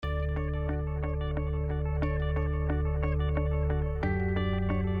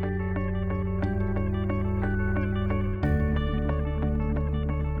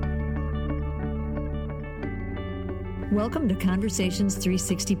Welcome to Conversations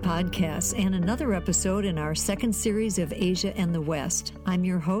 360 Podcasts and another episode in our second series of Asia and the West. I'm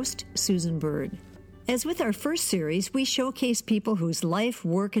your host, Susan Bird. As with our first series, we showcase people whose life,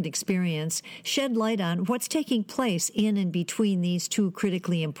 work, and experience shed light on what's taking place in and between these two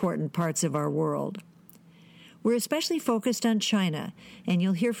critically important parts of our world. We're especially focused on China, and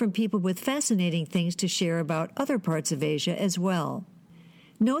you'll hear from people with fascinating things to share about other parts of Asia as well.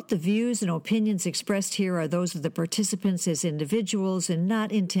 Note the views and opinions expressed here are those of the participants as individuals and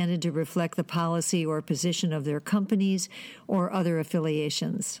not intended to reflect the policy or position of their companies or other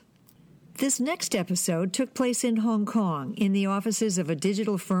affiliations. This next episode took place in Hong Kong in the offices of a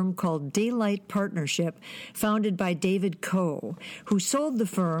digital firm called Daylight Partnership, founded by David Koh, who sold the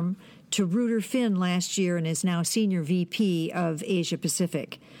firm to Reuter Finn last year and is now Senior VP of Asia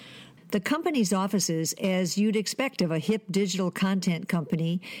Pacific. The company's offices, as you'd expect of a hip digital content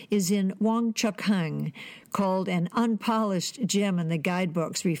company, is in Wong Chuk Hang, called an unpolished gem in the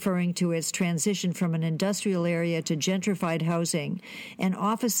guidebooks, referring to its transition from an industrial area to gentrified housing, and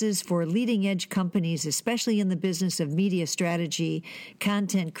offices for leading-edge companies, especially in the business of media strategy,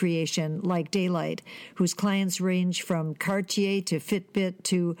 content creation, like Daylight, whose clients range from Cartier to Fitbit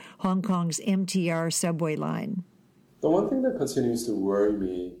to Hong Kong's MTR subway line. The one thing that continues to worry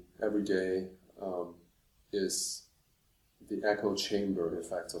me every day is the echo chamber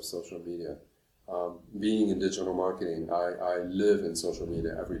effect of social media. Being in digital marketing, I live in social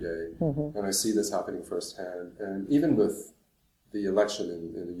media every day, and I see this happening firsthand. And even with the election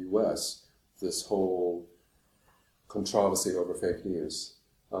in the U.S., this whole controversy over fake news,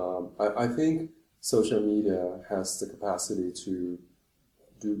 I think social media has the capacity to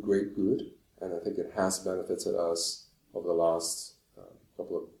do great good, and I think it has benefited us over the last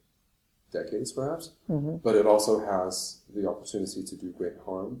couple of decades, perhaps, but it also has the opportunity to do great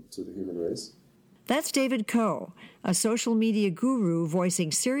harm to the human race. That's David Koh, a social media guru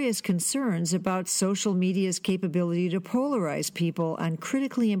voicing serious concerns about social media's capability to polarize people on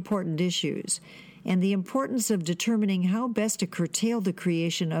critically important issues and the importance of determining how best to curtail the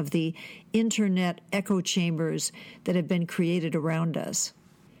creation of the internet echo chambers that have been created around us.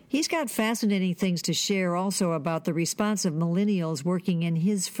 He's got fascinating things to share also about the response of millennials working in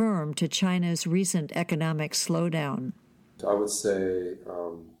his firm to China's recent economic slowdown. I would say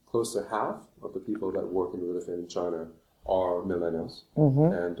close to half of the people that work in Reuter Finn in China are millennials.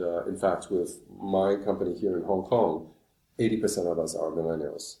 And in fact, with my company here in Hong Kong, 80% of us are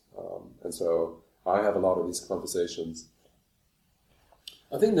millennials. And so I have a lot of these conversations.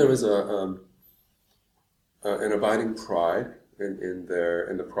 I think there is an abiding pride in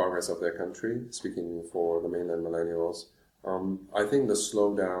the progress of their country, speaking for the mainland millennials. I think the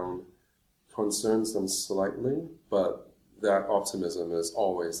slowdown concerns them slightly, but that optimism is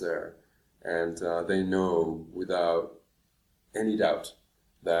always there. And they know without any doubt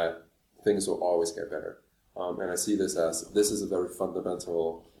that things will always get better. And I see this is a very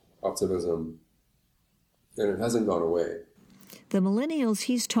fundamental optimism, and it hasn't gone away. The millennials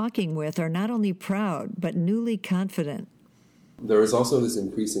he's talking with are not only proud, but newly confident. There is also this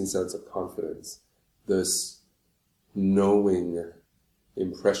increasing sense of confidence, this knowing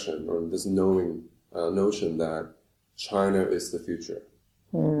impression, or this knowing notion that China is the future,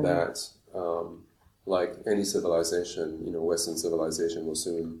 that like any civilization, Western civilization will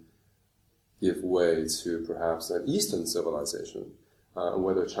soon give way to perhaps an Eastern civilization. And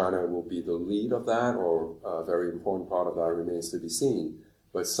whether China will be the lead of that or a very important part of that remains to be seen.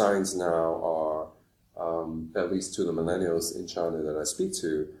 But signs now are, at least to the millennials in China that I speak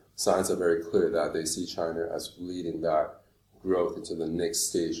to, signs are very clear that they see China as leading that growth into the next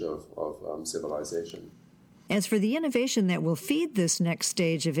stage of civilization. As for the innovation that will feed this next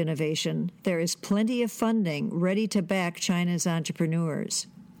stage of innovation, there is plenty of funding ready to back China's entrepreneurs.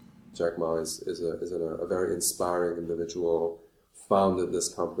 Jack Ma is a very inspiring individual, founded this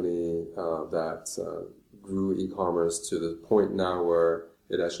company that grew e-commerce to the point now where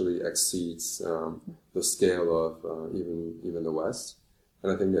it actually exceeds the scale of even the West.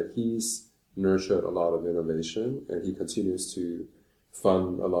 And I think that he's nurtured a lot of innovation, and he continues to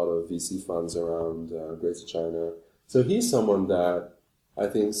fund a lot of VC funds around Greater China. So he's someone that I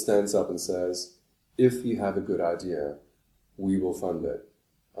think stands up and says, if you have a good idea, we will fund it.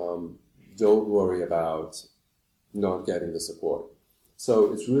 Don't worry about not getting the support.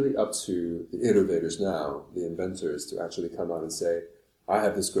 So it's really up to the innovators now, the inventors, to actually come out and say, I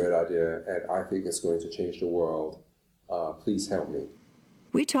have this great idea, and I think it's going to change the world. Please help me.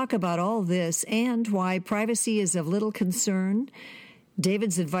 We talk about all this and why privacy is of little concern,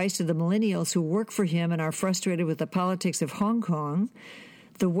 David's advice to the millennials who work for him and are frustrated with the politics of Hong Kong,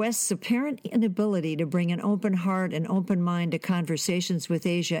 the West's apparent inability to bring an open heart and open mind to conversations with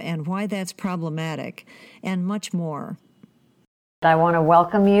Asia and why that's problematic, and much more. I want to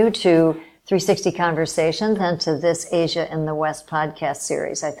welcome you to 360 Conversations and to this Asia in the West podcast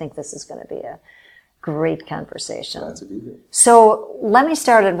series. I think this is going to be a great conversation. Glad to be here. So let me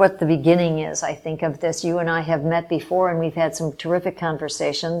start at what the beginning is, I think, of this. You and I have met before, and we've had some terrific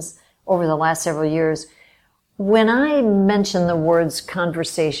conversations over the last several years. When I mention the words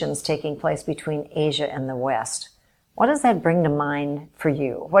conversations taking place between Asia and the West, what does that bring to mind for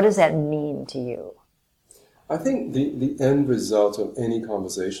you? What does that mean to you? I think the end result of any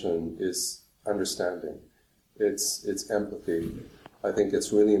conversation is understanding. It's empathy. I think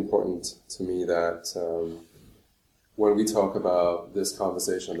it's really important to me that when we talk about this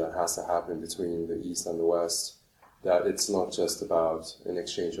conversation that has to happen between the East and the West, that it's not just about an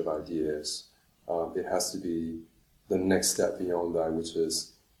exchange of ideas. It has to be the next step beyond that, which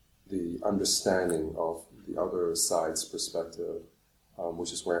is the understanding of the other side's perspective,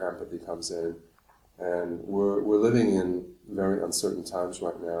 which is where empathy comes in. And we're living in very uncertain times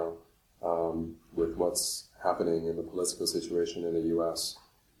right now with what's happening in the political situation in the U.S.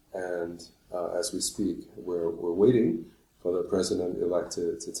 And as we speak, we're waiting for the president-elect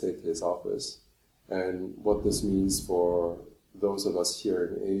to take his office. And what this means for those of us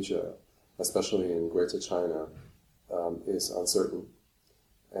here in Asia, especially in Greater China, is uncertain.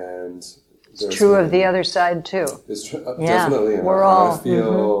 And it's true of the other side too. It's definitely, and I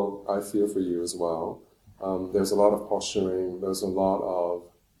feel for you as well. There's a lot of posturing. There's a lot of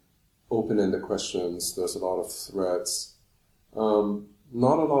open-ended questions. There's a lot of threats.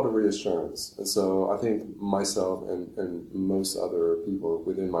 Not a lot of reassurance. And so I think myself and most other people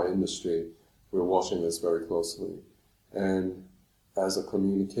within my industry, we're watching this very closely. And as a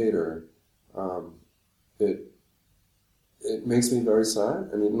communicator, it makes me very sad.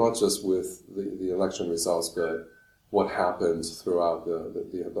 I mean, not just with the election results, but what happened throughout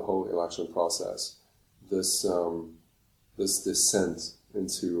the whole election process. This descent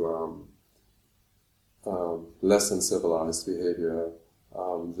into less than civilized behavior,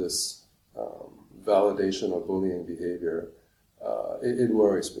 this validation of bullying behavior, it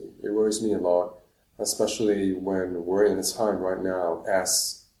worries me. It worries me a lot, especially when we're in a time right now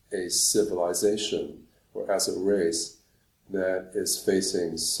as a civilization or as a race that is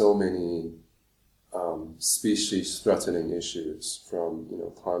facing so many species-threatening issues, from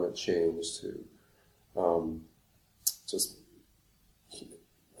climate change to just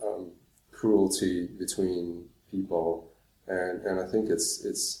cruelty between people, and I think it's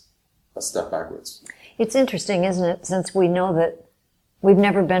a step backwards. It's interesting, isn't it? Since we know that we've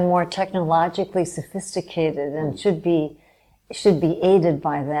never been more technologically sophisticated and should be aided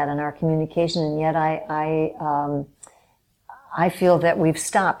by that in our communication, and yet I feel that we've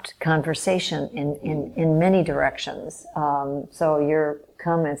stopped conversation in many directions. So your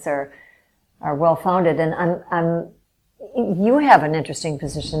comments are well-founded, and you have an interesting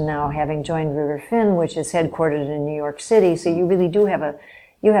position now, having joined River Finn, which is headquartered in New York City. So you really do have a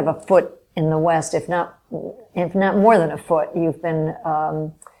foot in the West, if not more than a foot. You've been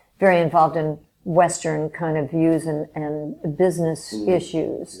very involved in Western kind of views and business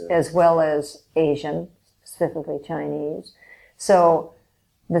issues, as well as Asian, specifically Chinese. So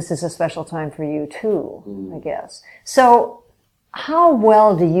this is a special time for you too, I guess. So how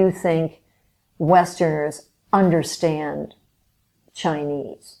well do you think Westerners understand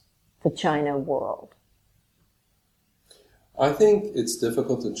Chinese, the China world? I think it's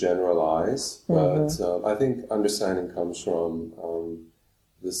difficult to generalize, but I think understanding comes from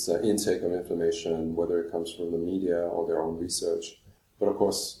this intake of information, whether it comes from the media or their own research. But of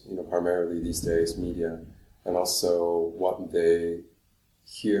course, primarily these days, media, and also what they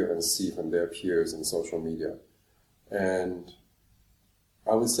hear and see from their peers in social media. And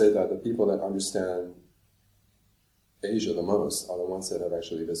I would say that the people that understand Asia the most are the ones that have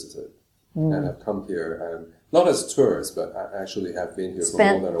actually visited and have come here, and not as tourists, but actually have been here for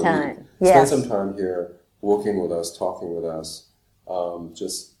more than a week. Spent some time here, working with us, talking with us,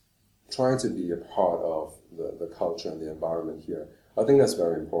 just trying to be a part of the culture and the environment here. I think that's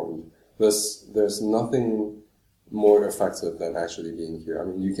very important. There's nothing more effective than actually being here. I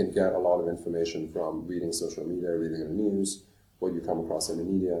mean, you can get a lot of information from reading social media, reading the news, what you come across in the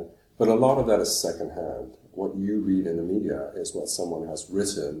media, but a lot of that is secondhand. What you read in the media is what someone has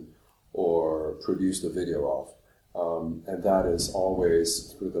written or produced a video of. And that is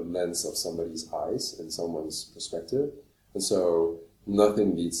always through the lens of somebody's eyes and someone's perspective. And so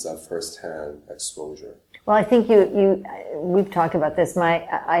nothing beats that first-hand exposure. Well, I think we've talked about this.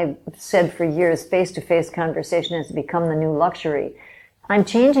 I've said for years, face-to-face conversation has become the new luxury. I'm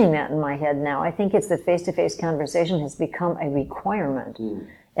changing that in my head now. I think it's that face-to-face conversation has become a requirement,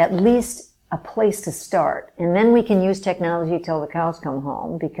 at least a place to start. And then we can use technology till the cows come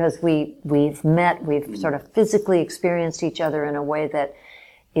home because we've met, we've sort of physically experienced each other in a way that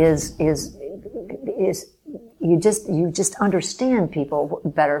is you just understand people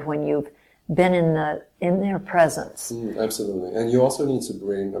better when you've been in their presence. Absolutely. And you also need to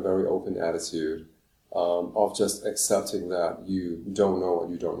bring a very open attitude of just accepting that you don't know what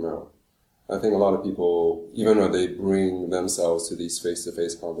you don't know. I think a lot of people, even when they bring themselves to these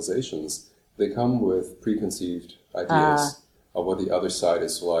face-to-face conversations, they come with preconceived ideas of what the other side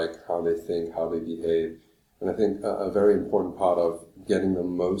is like, how they think, how they behave. And I think a very important part of getting the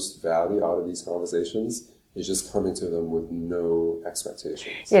most value out of these conversations is just coming to them with no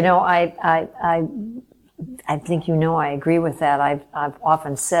expectations. You know, I think I agree with that. I've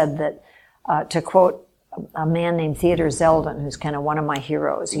often said that, to quote a man named Theodore Zeldin, who's kind of one of my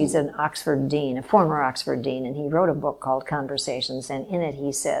heroes. He's an Oxford dean, a former Oxford dean, and he wrote a book called Conversations, and in it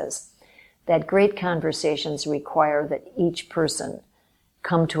he says that great conversations require that each person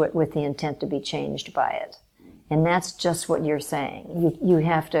come to it with the intent to be changed by it. And that's just what you're saying. You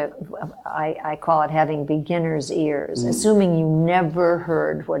have to, I call it having beginner's ears, assuming you never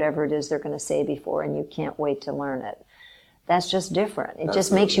heard whatever it is they're going to say before and you can't wait to learn it. That's just different. It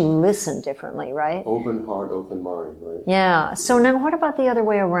just makes you listen differently, right? Open heart, open mind, right? Yeah. So now what about the other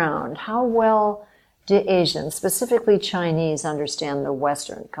way around? How well do Asians, specifically Chinese, understand the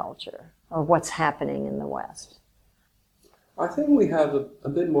Western culture or what's happening in the West? I think we have a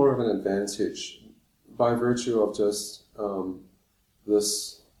bit more of an advantage by virtue of just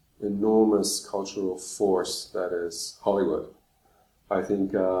this enormous cultural force that is Hollywood. I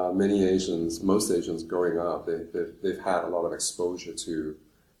think most Asians growing up, they've had a lot of exposure to,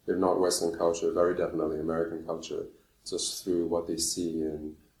 if not Western culture, very definitely American culture, just through what they see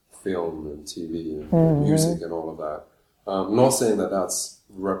in film and TV and music and all of that. I'm not saying that that's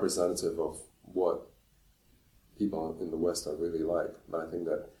representative of what people in the West are really like, but I think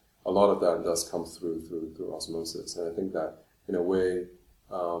that a lot of that does come through osmosis. And I think that, in a way,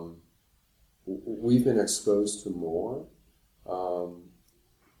 we've been exposed to more.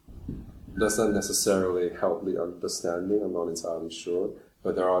 Doesn't necessarily help the understanding, I'm not entirely sure,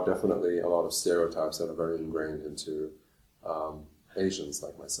 but there are definitely a lot of stereotypes that are very ingrained into Asians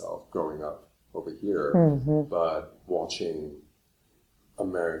like myself growing up over here, but watching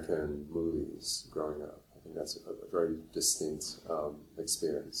American movies growing up. I think that's a very distinct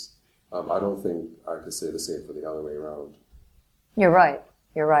experience. I don't think I could say the same for the other way around. You're right.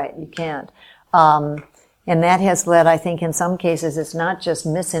 You can't. And that has led, I think, in some cases, it's not just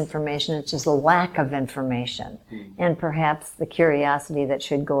misinformation, it's just a lack of information. And perhaps the curiosity that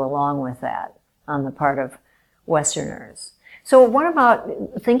should go along with that on the part of Westerners. So what about,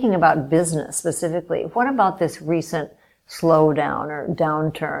 thinking about business specifically, what about this recent slowdown or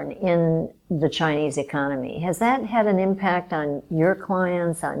downturn in the Chinese economy? Has that had an impact on your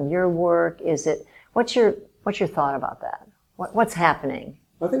clients, on your work? What's your thought about that? What's happening?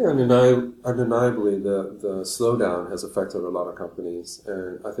 I think undeniably the slowdown has affected a lot of companies,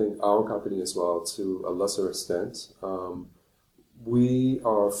 and I think our company as well to a lesser extent. We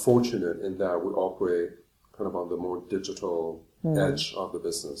are fortunate in that we operate kind of on the more digital edge of the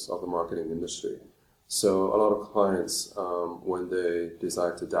business, of the marketing industry. So a lot of clients, when they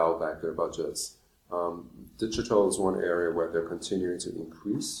decide to dial back their budgets, digital is one area where they're continuing to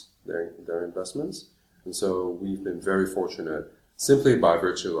increase their investments. And so we've been very fortunate simply by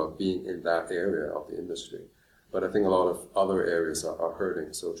virtue of being in that area of the industry. But I think a lot of other areas are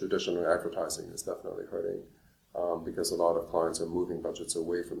hurting. So traditional advertising is definitely hurting because a lot of clients are moving budgets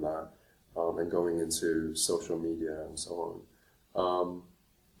away from that and going into social media and so on.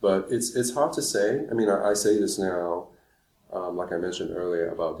 But it's hard to say. I mean, I say this now, like I mentioned earlier,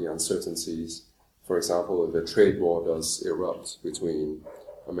 about the uncertainties. For example, if a trade war does erupt between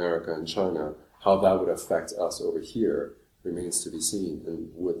America and China, how that would affect us over here remains to be seen. And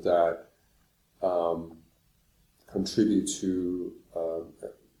would that contribute to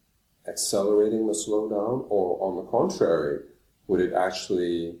accelerating the slowdown? Or on the contrary, would it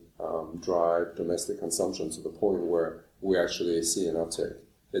actually drive domestic consumption to the point where we actually see an uptick?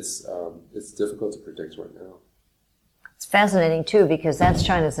 It's difficult to predict right now. It's fascinating, too, because that's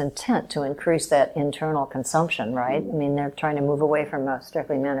China's intent to increase that internal consumption, right? I mean, they're trying to move away from a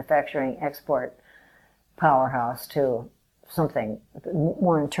strictly manufacturing export powerhouse to something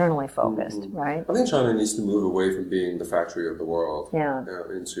more internally focused, right? I think China needs to move away from being the factory of the world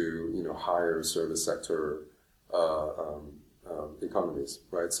into higher service sector economies,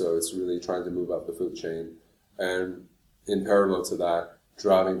 right? So it's really trying to move up the food chain, and in parallel to that,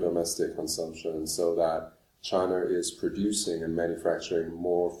 driving domestic consumption so that China is producing and manufacturing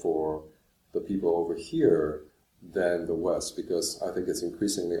more for the people over here than the West, because I think it's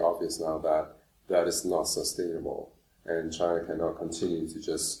increasingly obvious now that that is not sustainable, and China cannot continue to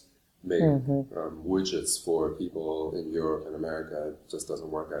just make widgets for people in Europe and America. It just doesn't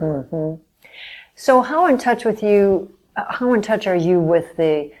work that way. So how in touch are you with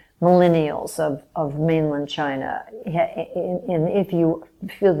the millennials of mainland China? And if you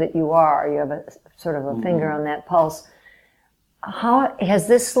feel that you have a sort of a finger on that pulse, how has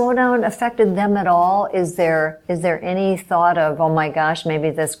this slowdown affected them at all? Is there any thought of, oh my gosh,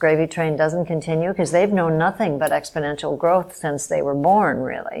 maybe this gravy train doesn't continue? Because they've known nothing but exponential growth since they were born,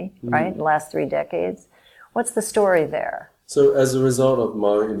 really, right? The last 3 decades. What's the story there? So as a result of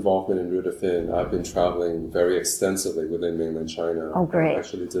my involvement in Rudafin, I've been traveling very extensively within mainland China. Oh, great.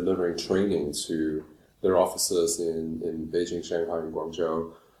 Actually delivering training to their offices in Beijing, Shanghai, and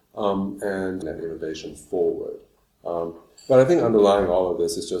Guangzhou, and innovation forward. But I think underlying all of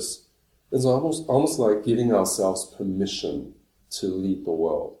this is it's almost like giving ourselves permission to lead the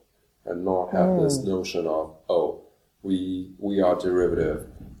world and not have this notion of, we are derivative,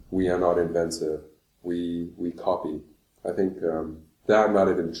 we are not inventive, we copy. I think that might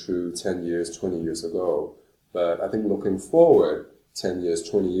have been true 10 years, 20 years ago. But I think looking forward 10 years,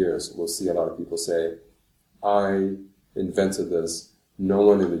 20 years, we'll see a lot of people say, I invented this, no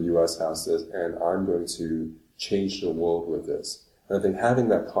one in the US has this, and I'm going to change the world with this. And I think having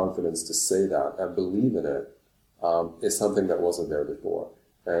that confidence to say that and believe in it is something that wasn't there before.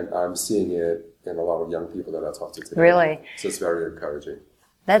 And I'm seeing it in a lot of young people that I talk to today. Really? So it's very encouraging.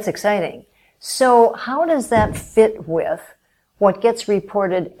 That's exciting. So how does that fit with what gets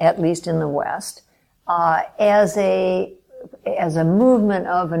reported, at least in the West, as a movement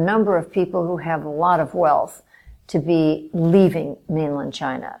of a number of people who have a lot of wealth to be leaving mainland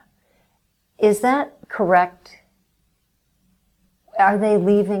China? Is that correct? Are they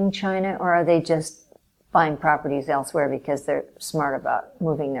leaving China, or are they just buying properties elsewhere because they're smart about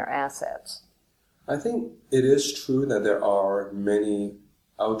moving their assets? I think it is true that there are many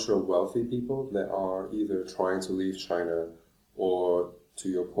ultra-wealthy people that are either trying to leave China or, to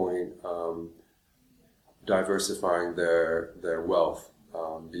your point, diversifying their wealth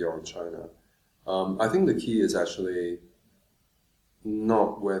beyond China. I think the key is actually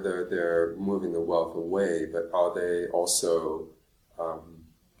not whether they're moving the wealth away, but are they also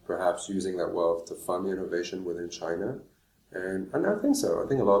perhaps using that wealth to fund innovation within China? And I think so. I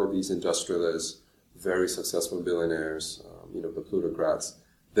think a lot of these industrialists, very successful billionaires, the plutocrats,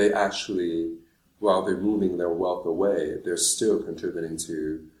 they actually, while they're moving their wealth away, they're still contributing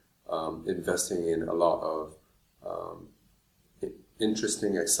to investing in a lot of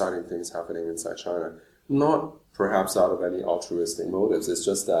interesting, exciting things happening inside China. Not perhaps out of any altruistic motives. It's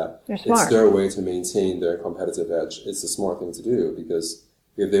just that it's their way to maintain their competitive edge. It's a smart thing to do, because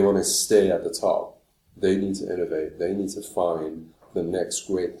if they want to stay at the top, they need to innovate. They need to find the next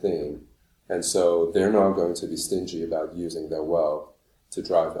great thing. And so they're not going to be stingy about using their wealth to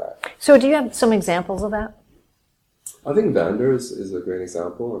drive that. So do you have some examples of that? I think Vanders is a great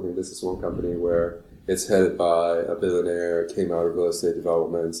example. I mean, this is one company where it's headed by a billionaire, came out of real estate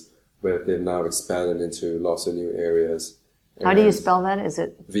development, but they've now expanded into lots of new areas. How do you spell that? Is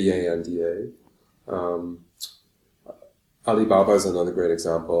it? Vanda. Alibaba is another great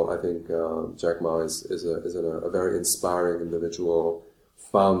example. I think Jack Ma is a very inspiring individual,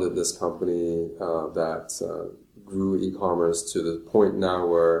 founded this company that grew e-commerce to the point now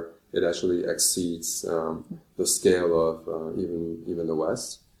where it actually exceeds the scale of even the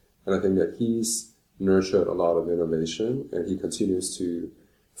West. And I think that he's nurtured a lot of innovation, and he continues to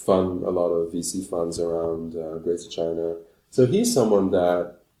fund a lot of VC funds around Greater China. So he's someone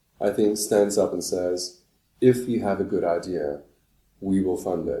that I think stands up and says, if you have a good idea, we will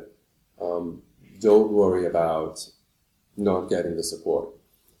fund it. Don't worry about not getting the support.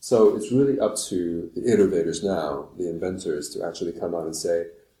 So it's really up to the innovators now, the inventors, to actually come out and say,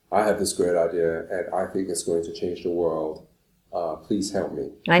 I have this great idea and I think it's going to change the world. Please help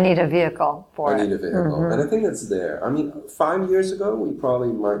me. I need a vehicle for it. I need a vehicle. Mm-hmm. And I think that's there. I mean, 5 years ago, we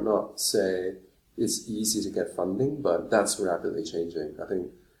probably might not say it's easy to get funding, but that's rapidly changing. I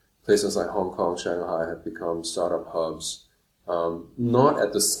think places like Hong Kong, Shanghai have become startup hubs, not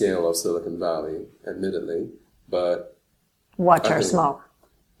at the scale of Silicon Valley, admittedly, but... Watch our smoke.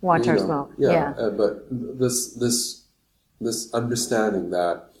 Yeah. But this understanding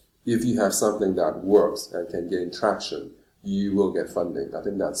that if you have something that works and can gain traction, you will get funding. I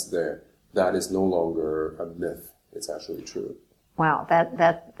think that's there. That is no longer a myth. It's actually true. Wow,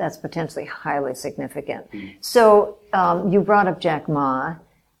 that's potentially highly significant. So you brought up Jack Ma,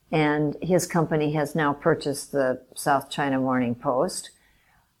 and his company has now purchased the South China Morning Post.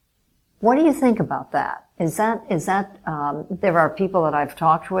 What do you think about that? Is that there are people that I've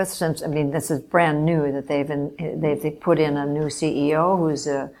talked with since, I mean, this is brand new that they've put in a new CEO who's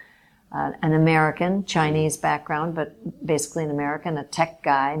an American, Chinese background, but basically an American, a tech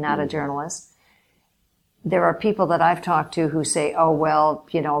guy, not a journalist. There are people that I've talked to who say, oh, well,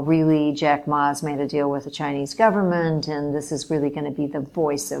 really Jack Ma's made a deal with the Chinese government and this is really going to be the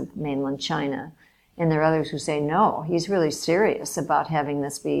voice of mainland China. And there are others who say, no, he's really serious about having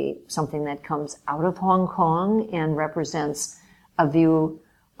this be something that comes out of Hong Kong and represents a view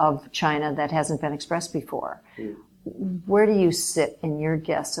of China that hasn't been expressed before. Where do you sit in your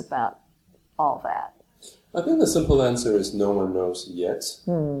guess about all that? I think the simple answer is no one knows yet.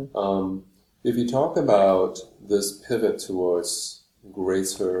 If you talk about this pivot towards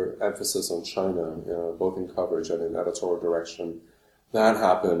greater emphasis on China, both in coverage and in editorial direction, that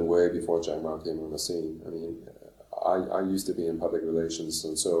happened way before Jack Ma came on the scene. I mean, I used to be in public relations,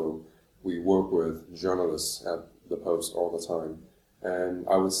 and so we work with journalists at the Post all the time. And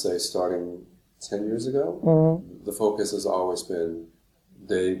I would say starting 10 years ago, the focus has always been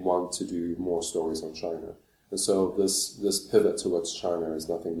they want to do more stories on China. And so this pivot towards China is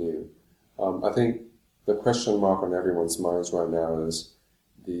nothing new. I think the question mark on everyone's minds right now is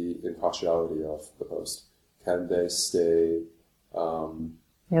the impartiality of the Post. Can they stay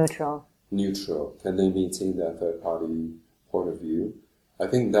neutral? Can they maintain that third-party point of view? I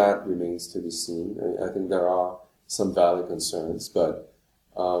think that remains to be seen. I think there are some valid concerns, but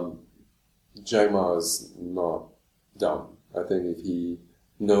Jack Ma is not dumb. I think if he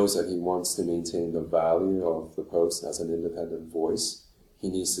knows that he wants to maintain the value of the Post as an independent voice, he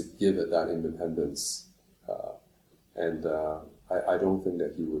needs to give it that independence, and I don't think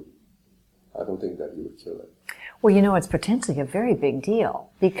that he would. I don't think that he would kill it. Well, it's potentially a very big deal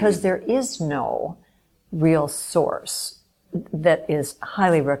because there is no real source that is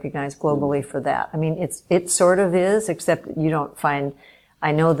highly recognized globally for that. I mean, it sort of is, except you don't find.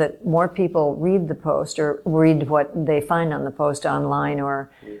 I know that more people read the Post or read what they find on the Post online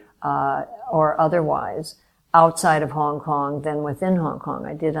or otherwise outside of Hong Kong than within Hong Kong.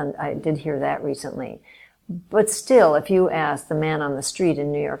 I did hear that recently. But still, if you ask the man on the street in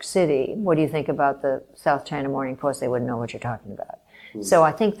New York City, what do you think about the South China Morning Post? They wouldn't know what you're talking about. So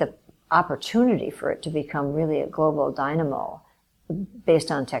I think the opportunity for it to become really a global dynamo based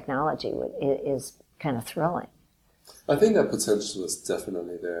on technology is kind of thrilling. I think that potential is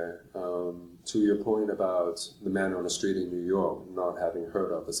definitely there. To your point about the man on the street in New York not having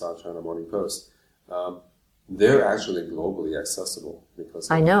heard of the South China Morning Post, they're actually globally accessible because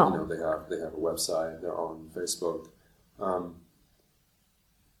they have a website, they're on Facebook,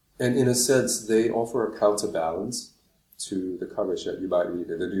 and in a sense they offer a counterbalance to the coverage that you might read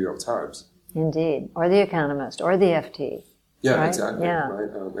in the New York Times. Indeed, or The Economist, or the FT. Yeah, right? Exactly. Yeah. Right,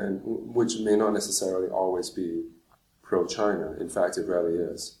 and which may not necessarily always be pro-China. In fact, it rarely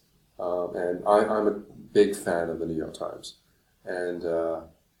is. And I'm a big fan of the New York Times, and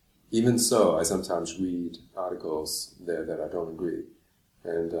even so, I sometimes read articles there that I don't agree,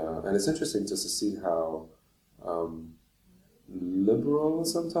 and it's interesting just to see how liberal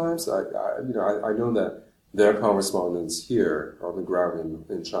sometimes. I know that their correspondents here on the ground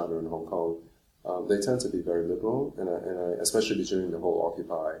in China and Hong Kong, they tend to be very liberal, and I especially during the whole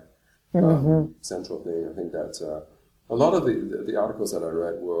Occupy Central thing. I think that a lot of the articles that I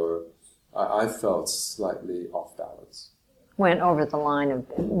read were I felt slightly off balance. Went over the line of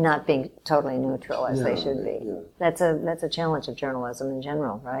not being totally neutral as they should be. Yeah. That's a challenge of journalism in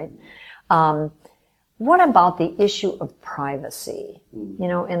general, right? What about the issue of privacy?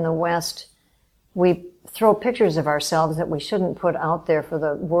 In the West, we throw pictures of ourselves that we shouldn't put out there for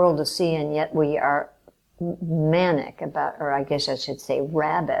the world to see, and yet we are manic about, or I guess I should say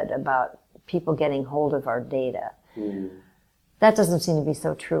rabid about people getting hold of our data. That doesn't seem to be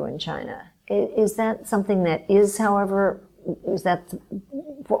so true in China. Is that something that is, however,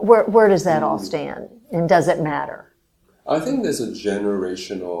 where does that all stand? And does it matter? I think there's a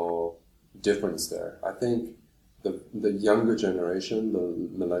generational difference there. I think the younger generation, the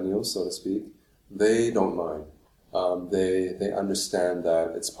millennials, so to speak, they don't mind. They understand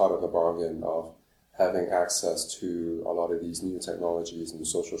that it's part of the bargain of having access to a lot of these new technologies and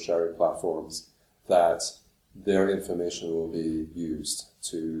social sharing platforms, that their information will be used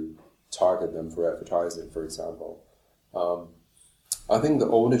to target them for advertising, for example. I think the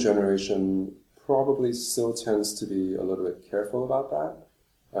older generation probably still tends to be a little bit careful about that,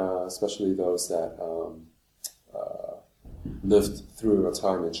 especially those that lived through a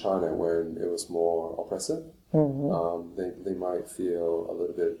time in China when it was more oppressive, they might feel a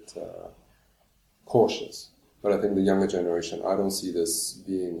little bit cautious. But I think the younger generation, I don't see this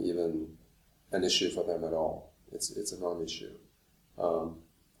being even an issue for them at all. It's a non-issue.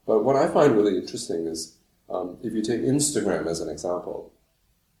 But what I find really interesting is, if you take Instagram as an example,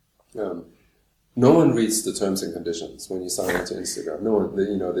 no one reads the terms and conditions when you sign into Instagram. No one,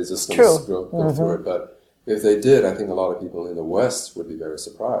 they just go through it. But if they did, I think a lot of people in the West would be very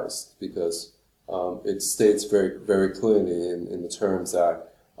surprised, because it states very, very clearly in the terms that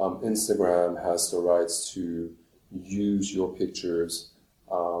Instagram has the rights to use your pictures,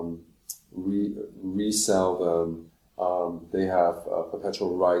 resell them. They have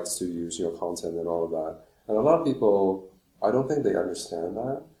perpetual rights to use your content and all of that. And a lot of people, I don't think they understand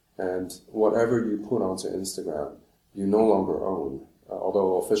that. And whatever you put onto Instagram, you no longer own.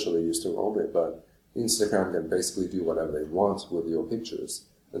 Although officially you still own it, but Instagram can basically do whatever they want with your pictures.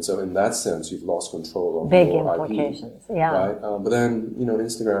 And so in that sense, you've lost control of big your implications, IP, yeah. Right? But then,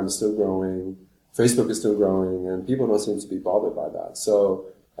 Instagram is still growing, Facebook is still growing, and people don't seem to be bothered by that. So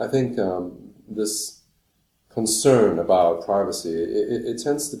I think this concern about privacy, it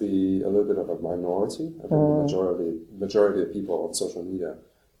tends to be a little bit of a minority. I think the majority of people on social media,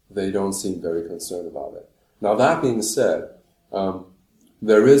 they don't seem very concerned about it. Now, that being said,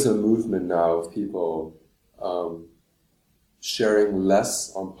 there is a movement now of people sharing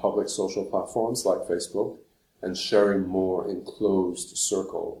less on public social platforms like Facebook and sharing more in closed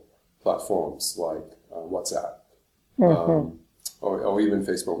circle platforms like WhatsApp or even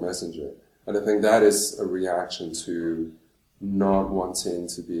Facebook Messenger. And I think that is a reaction to not wanting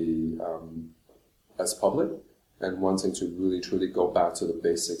to be as public and wanting to really truly go back to the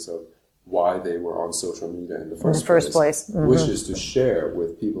basics of why they were on social media in the first place. Which is to share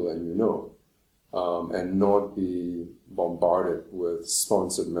with people that you know, and not be bombarded with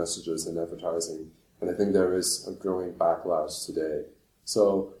sponsored messages and advertising. And I think there is a growing backlash today.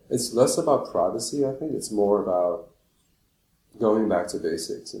 So it's less about privacy, I think. It's more about going back to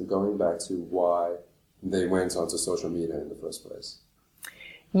basics and going back to why they went onto social media in the first place.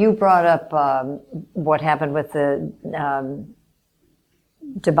 You brought up what happened with the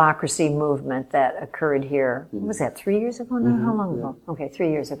democracy movement that occurred here. What was that, 3 years ago now? How long ago? Okay, 3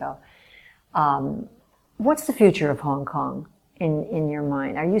 years ago. What's the future of Hong Kong in your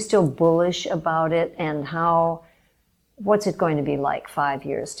mind? Are you still bullish about it? And what's it going to be like 5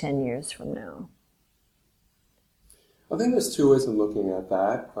 years, 10 years from now? I think there's two ways of looking at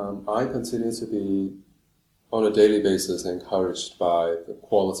that. I continue to be, on a daily basis, encouraged by the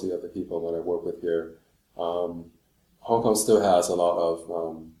quality of the people that I work with here. Hong Kong still has a lot of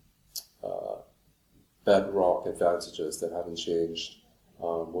bedrock advantages that haven't changed,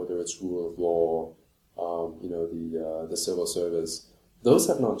 whether it's rule of law, the civil service. Those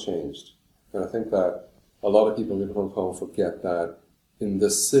have not changed. And I think that a lot of people in Hong Kong forget that in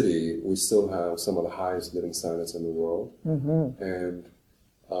this city, we still have some of the highest living standards in the world. And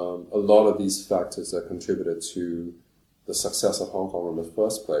a lot of these factors that contributed to the success of Hong Kong in the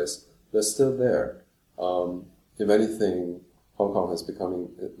first place, they're still there. If anything, Hong Kong is becoming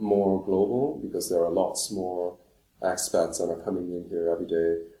more global because there are lots more expats that are coming in here every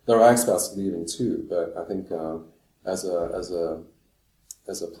day. There are expats leaving too, but I think as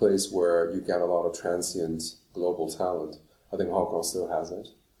a place where you get a lot of transient global talent, I think Hong Kong still has it.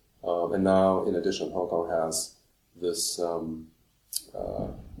 And now, in addition, Hong Kong has this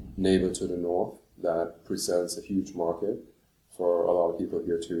neighbor to the north that presents a huge market for a lot of people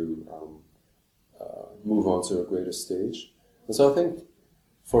here to move on to a greater stage. And so I think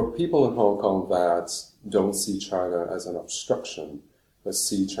for people in Hong Kong that don't see China as an obstruction, but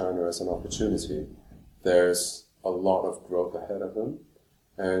see China as an opportunity, there's a lot of growth ahead of them.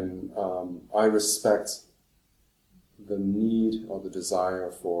 And I respect the need or the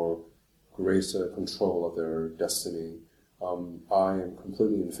desire for greater control of their destiny. I am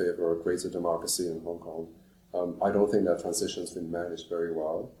completely in favor of greater democracy in Hong Kong. I don't think that transition's been managed very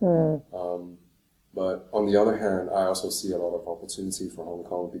well. But on the other hand, I also see a lot of opportunity for Hong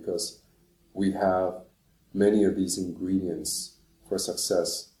Kong because we have many of these ingredients for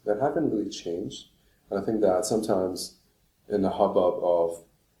success that haven't really changed. And I think that sometimes in the hubbub of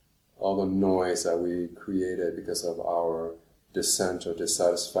all the noise that we created because of our dissent or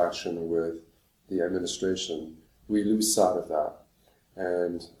dissatisfaction with the administration, we lose sight of that.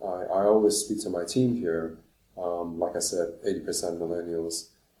 And I always speak to my team here, like I said, 80%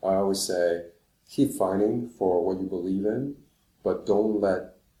 millennials. I always say, keep fighting for what you believe in, but don't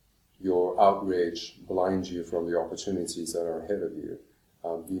let your outrage blind you from the opportunities that are ahead of you.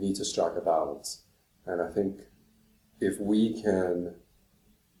 You need to strike a balance. And I think if we can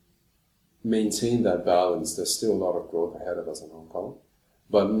maintain that balance, there's still a lot of growth ahead of us in Hong Kong,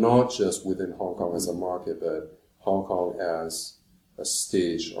 but not just within Hong Kong as a market, but Hong Kong as a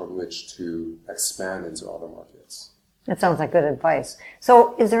stage on which to expand into other markets. That sounds like good advice.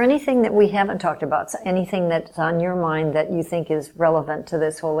 So is there anything that we haven't talked about, anything that's on your mind that you think is relevant to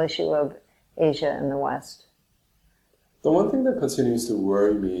this whole issue of Asia and the West? The one thing that continues to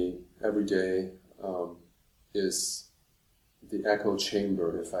worry me every day is the echo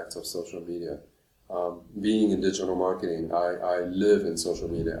chamber effect of social media. Being in digital marketing, I live in social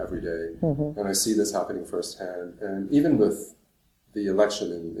media every day, and I see this happening firsthand. And even with the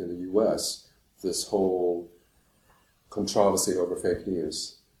election in the US, this whole controversy over fake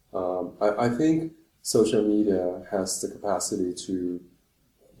news, I think social media has the capacity to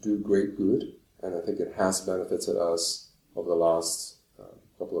do great good, and I think it has benefited us over the last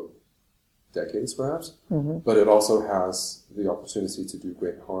couple of decades, perhaps. But it also has the opportunity to do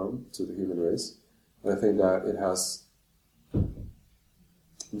great harm to the human race. And I think that it has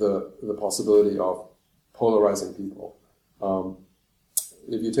the possibility of polarizing people.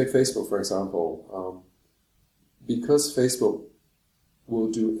 If you take Facebook, for example, because Facebook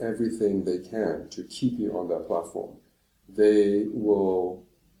will do everything they can to keep you on their platform, they will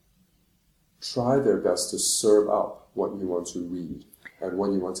try their best to serve up what you want to read and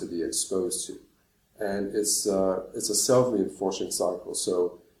what you want to be exposed to. And it's a self-reinforcing cycle.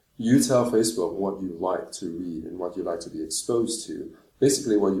 So you tell Facebook what you like to read and what you like to be exposed to,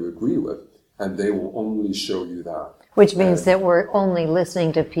 basically what you agree with, and they will only show you that. Which means that we're only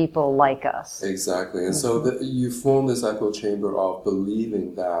listening to people like us. Exactly. And so you form this echo chamber of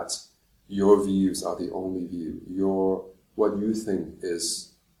believing that your views are the only view. What you think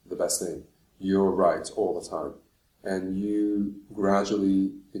is the best thing. You're right all the time. And you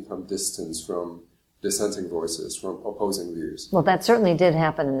gradually become distanced from dissenting voices, from opposing views. Well, that certainly did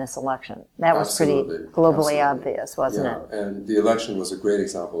happen in this eletion. That was pretty globally obvious, wasn't it? And the election was a great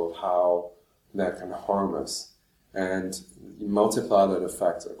example of how that can harm us. And you multiply that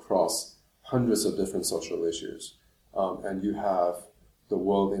effect across hundreds of different social issues, and you have the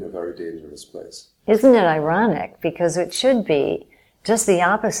world in a very dangerous place. Isn't it ironic? Because it should be just the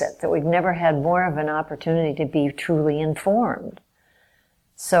opposite, that we've never had more of an opportunity to be truly informed.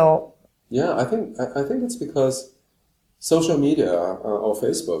 So yeah, I think it's because social media or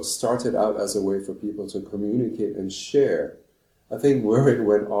Facebook started out as a way for people to communicate and share. I think where it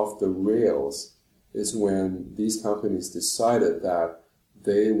went off the rails is when these companies decided that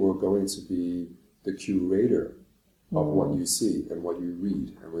they were going to be the curator of what you see and what you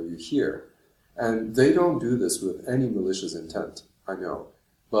read and what you hear. And they don't do this with any malicious intent, I know.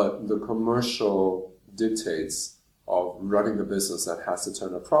 But the commercial dictates of running a business that has to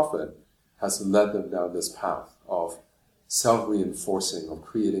turn a profit has led them down this path of self-reinforcing, of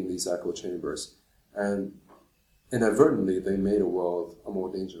creating these echo chambers. And inadvertently, they made a world a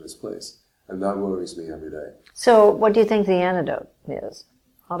more dangerous place. And that worries me every day. So what do you think the antidote is?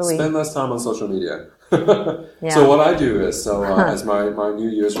 How do we spend less time on social media? So what I do is, as my New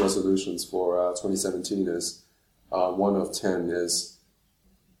Year's resolutions for 2017 is, one of 10 is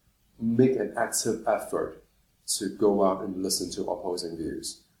make an active effort to go out and listen to opposing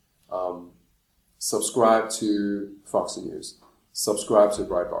views. Subscribe to Fox News. Subscribe to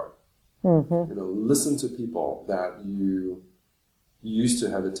Breitbart. Listen to people that you used to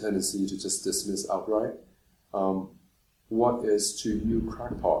have a tendency to just dismiss outright. What is to you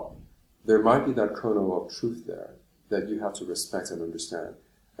crackpot? There might be that kernel of truth there that you have to respect and understand.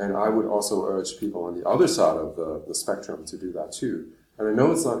 And I would also urge people on the other side of the spectrum to do that too. And I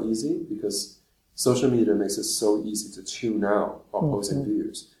know it's not easy because social media makes it so easy to tune out opposing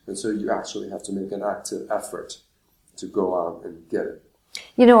views. And so you actually have to make an active effort to go out and get it.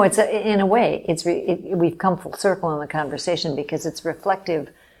 You know, it's in a way, we've come full circle in the conversation because it's reflective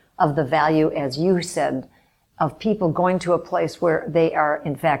of the value, as you said, of people going to a place where they are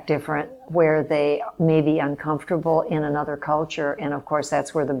in fact different, where they may be uncomfortable in another culture, and of course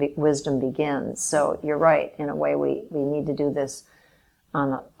that's where the wisdom begins. So you're right, in a way we need to do this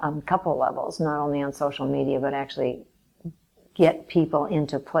on a couple levels, not only on social media, but actually get people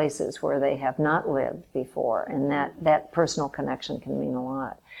into places where they have not lived before, and that personal connection can mean a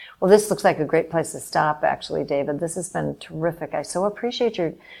lot. Well, this looks like a great place to stop, actually, David. This has been terrific. I so appreciate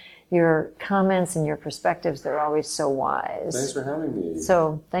your comments and your perspectives. They're always so wise. Thanks for having me.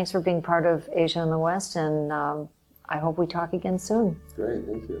 So thanks for being part of Asia and the West, and I hope we talk again soon. Great,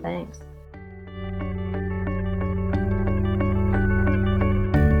 thank you. Thanks.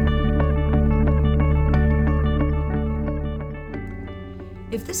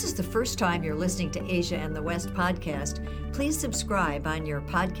 If this is the first time you're listening to Asia and the West podcast, please subscribe on your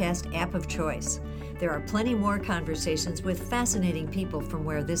podcast app of choice. There are plenty more conversations with fascinating people from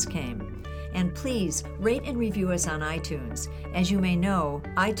where this came. And please rate and review us on iTunes. As you may know,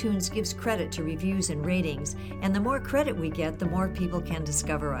 iTunes gives credit to reviews and ratings, and the more credit we get, the more people can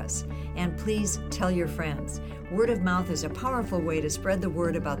discover us. And please tell your friends. Word of mouth is a powerful way to spread the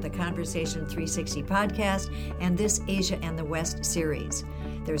word about the Conversation 360 podcast and this Asia and the West series.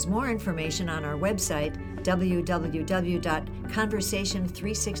 There's more information on our website,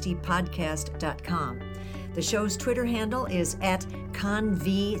 www.conversation360podcast.com. The show's Twitter handle is at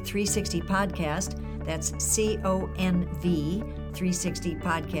conv360podcast. That's CONV 360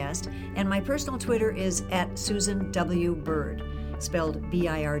 podcast. And my personal Twitter is at Susan W. Bird, spelled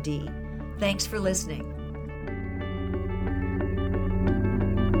BIRD. Thanks for listening.